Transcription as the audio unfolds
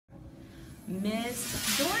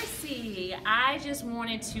Miss Dorsey, I just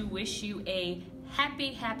wanted to wish you a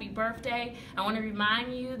happy birthday. I want to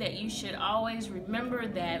remind you that you should always remember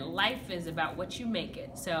that life is about what you make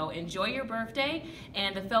it. So enjoy your birthday,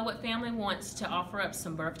 and the Feldwood family wants to offer up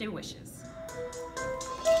some birthday wishes.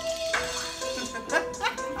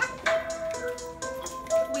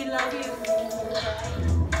 We love you.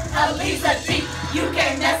 Aliza D, you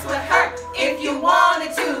can't mess with her if you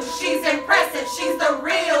wanted to. She's impressive, she's the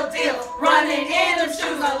real deal. Running in them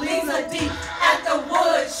shoes, Aliza D at the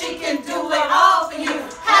wood, she can do it all for you.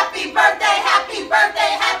 Happy birthday, happy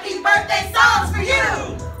birthday, happy birthday songs for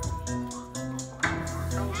you.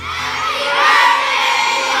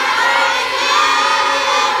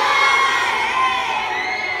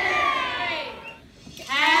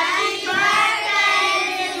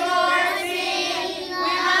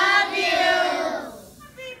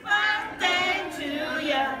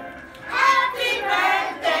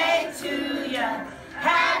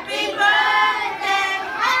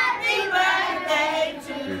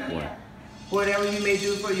 Whatever you may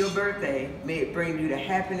do for your birthday, may it bring you the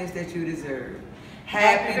happiness that you deserve.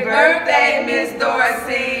 Happy birthday, Miss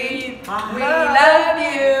Dorsey. We love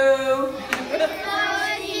you. We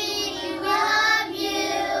love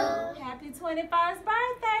you. Happy 21st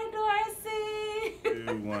birthday, Dorsey.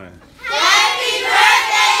 2-1. Happy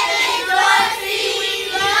birthday, Miss Dorsey. We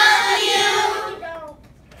love you.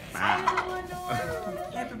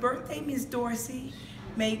 Happy birthday, Miss Dorsey.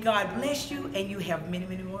 May God bless you and you have many,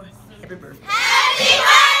 many more. Happy birthday. Happy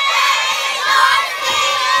birthday, Miss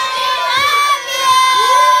Dorsey. We love you.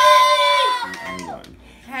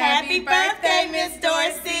 Happy birthday, Miss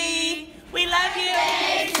Dorsey. We love you.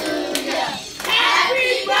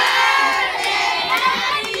 Happy birthday.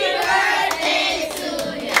 Happy birthday to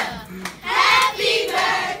you. Happy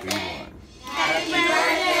birthday. Happy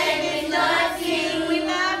birthday, Miss Dorsey. We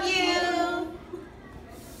love you.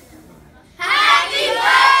 Happy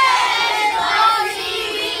birthday, Dorsey.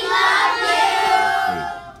 We love you.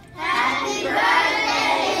 Happy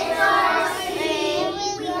birthday, Dorsey. We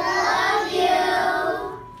love you.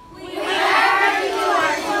 We heard you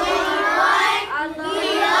are 21. We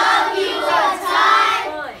love you a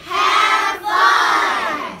ton. Have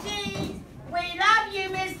fun. We love you,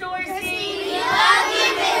 Miss Dorsey. We love you,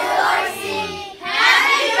 Miss Dorsey.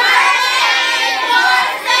 Happy birthday,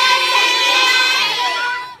 Dorsey.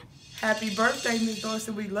 Happy birthday, Miss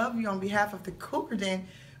Dorsey. We love you on behalf of the Cougar Den.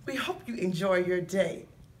 We hope you enjoy your day.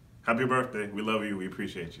 Happy birthday. We love you. We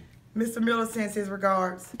appreciate you. Mr. Miller sends his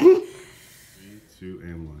regards. 3, 2,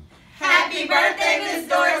 and 1. Happy birthday, Miss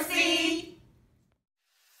Dorsey.